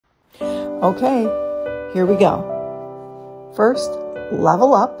Okay, here we go. First,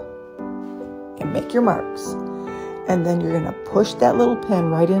 level up and make your marks. And then you're going to push that little pin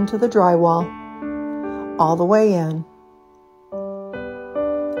right into the drywall, all the way in.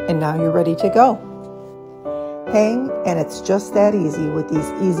 And now you're ready to go. Hang, and it's just that easy with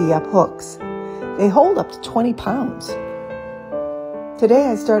these easy up hooks. They hold up to 20 pounds. Today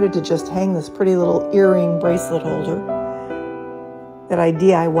I started to just hang this pretty little earring bracelet holder that I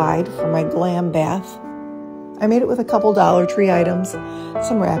DIY'd for my Glam bath. I made it with a couple Dollar Tree items,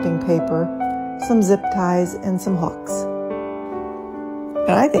 some wrapping paper, some zip ties, and some hooks.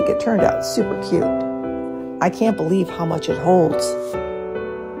 And I think it turned out super cute. I can't believe how much it holds.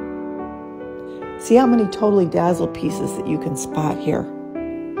 See how many totally dazzled pieces that you can spot here.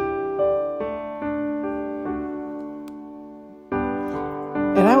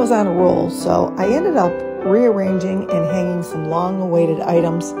 And I was on a roll, so I ended up rearranging and hanging some long-awaited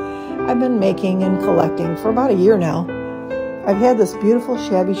items I've been making and collecting for about a year now. I've had this beautiful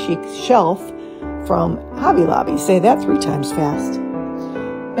Shabby Chic shelf from Hobby Lobby. Say that 3 times fast.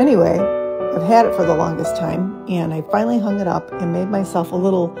 Anyway, I've had it for the longest time, and I finally hung it up and made myself a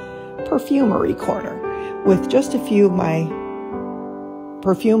little perfumery corner with just a few of my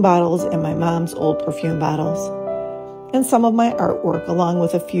perfume bottles and my mom's old perfume bottles, and some of my artwork along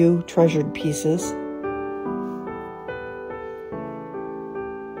with a few treasured pieces.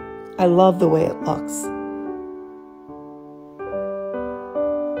 I love the way it looks.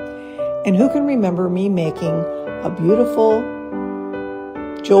 And who can remember me making a beautiful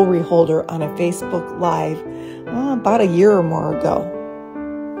jewelry holder on a Facebook Live about a year or more ago?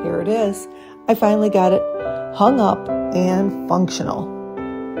 Here it is. I finally got it hung up and functional.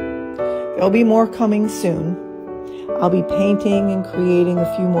 There'll be more coming soon. I'll be painting and creating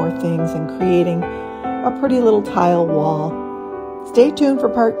a few more things and creating a pretty little tile wall. Stay tuned for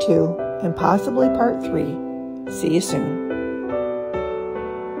part 2 and possibly part 3. See you soon.